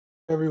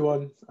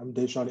Everyone, I'm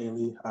DaShawn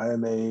Ealy. I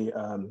am a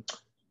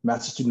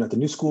master's student at the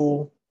New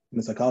School in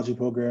the psychology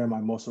program.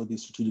 I'm also the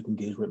strategic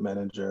engagement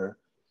manager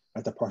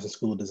at the Parsons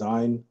School of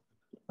Design.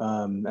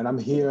 And I'm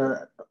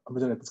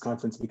presenting at this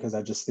conference because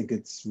I just think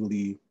it's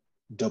really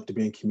dope to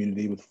be in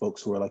community with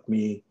folks who are like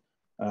me,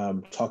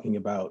 talking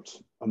about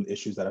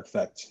issues that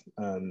affect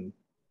queer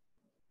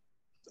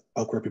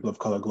people of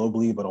color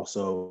globally, but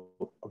also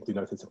of the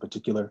United States in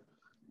particular.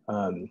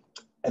 And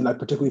I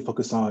particularly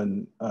focus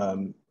on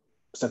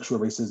sexual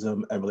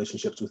racism and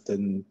relationships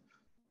within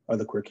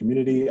the queer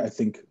community. I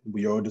think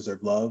we all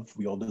deserve love.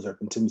 We all deserve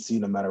intimacy,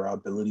 no matter our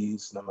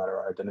abilities, no matter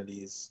our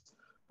identities.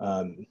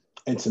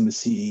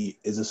 Intimacy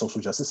is a social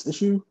justice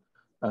issue.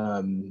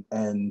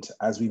 And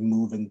as we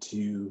move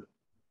into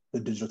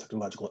the digital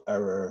technological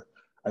era,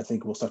 I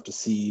think we'll start to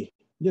see,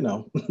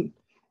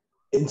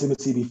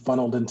 intimacy be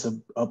funneled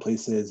into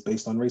places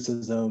based on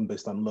racism,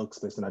 based on looks,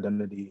 based on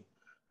identity.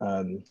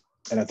 And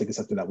I think it's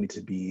something that we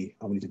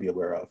need to be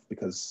aware of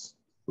because,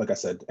 like I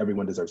said,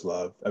 everyone deserves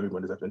love,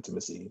 everyone deserves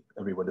intimacy,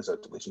 everyone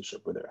deserves a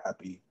relationship where they're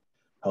happy,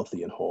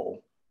 healthy, and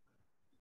whole.